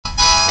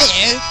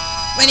Hello,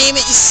 my name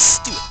is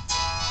Stuart.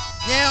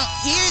 Now,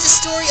 here's the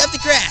story of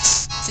the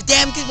grass. It's a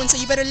damn good one, so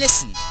you better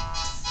listen.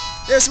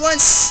 There's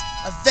once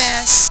a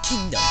vast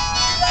kingdom.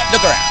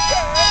 Look around.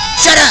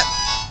 Shut up!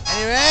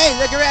 Anyway,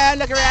 look around.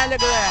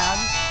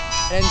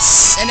 And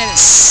then a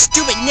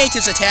stupid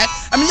natives attack.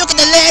 I mean, look at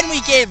the land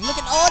we gave. Look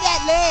at all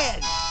that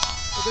land.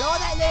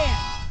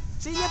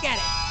 See, look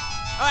at it.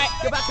 Alright,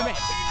 go back to me.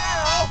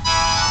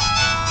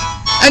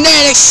 And then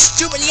they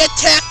stupidly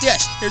attacked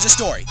us. Here's the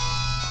story.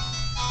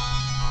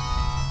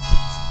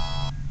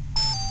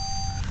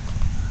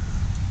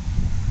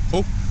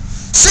 Oh.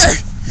 Sir!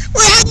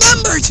 We're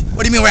outnumbered!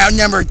 What do you mean we're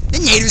outnumbered? The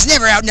natives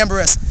never outnumber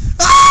us.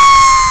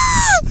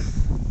 Ah!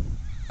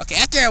 Okay,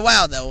 after a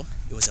while though,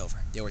 it was over.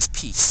 There was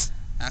peace.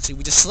 Actually,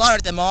 we just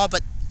slaughtered them all,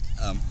 but,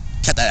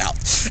 cut that out.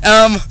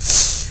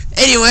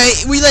 Anyway,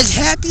 we lived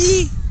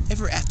happy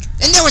ever after.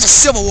 And there was a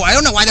civil war. I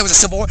don't know why there was a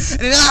civil war. And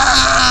then,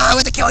 we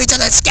had to kill each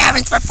other and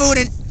scavenge for food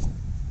and...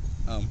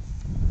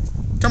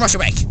 commercial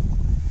break.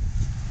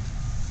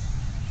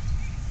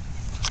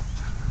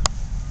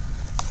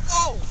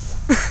 Oh!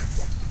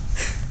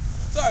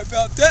 Sorry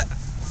about that.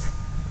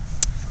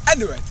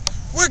 Anyway,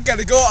 we're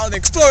gonna go on an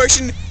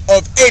exploration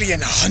of alien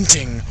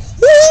hunting.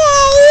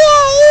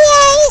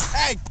 Whoa!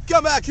 Hey,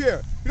 come back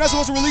here. You're not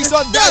supposed to release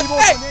unvaluable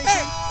information.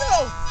 Hey,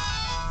 no!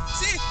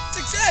 See?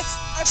 Success!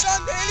 I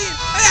found the alien!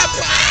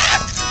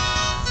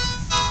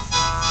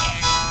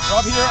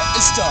 Job here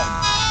is done.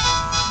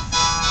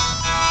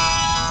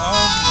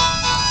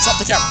 Stop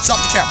the camera.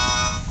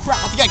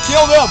 Crap, I think I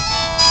killed him.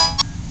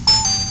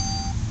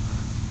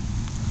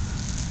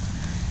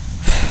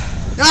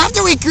 Now,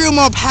 after we grew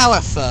more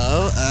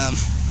powerful,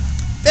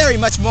 very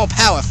much more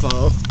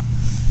powerful,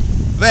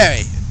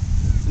 and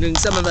then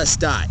some of us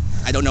died.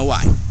 I don't know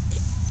why.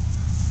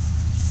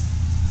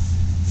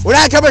 We're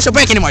not a commercial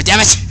break anymore, damn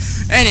it!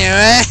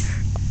 Anyway,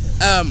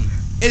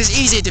 it is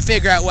easy to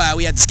figure out why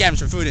we had to scavenge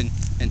for food and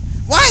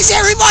why is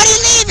everybody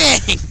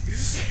leaving?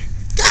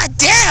 God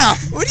damn!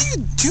 What are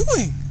you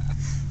doing?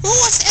 Who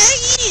was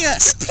eating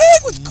us? You're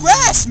playing with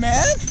grass,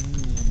 man!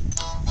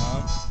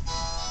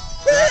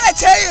 What did I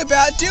tell you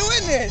about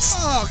doing this?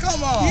 Oh,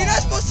 come on! You're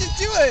not supposed to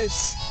do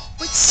this!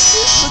 But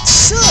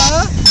sir,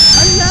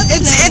 I love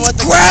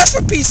It's grass,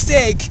 for Pete's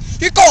sake!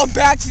 You're going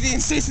back to the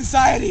insane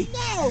society!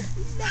 No!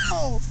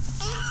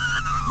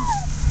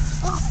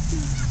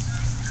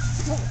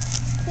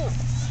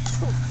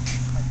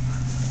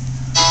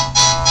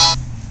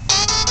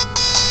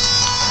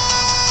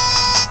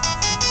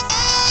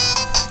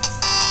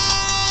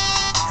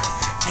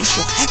 I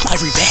shall have my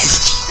revenge.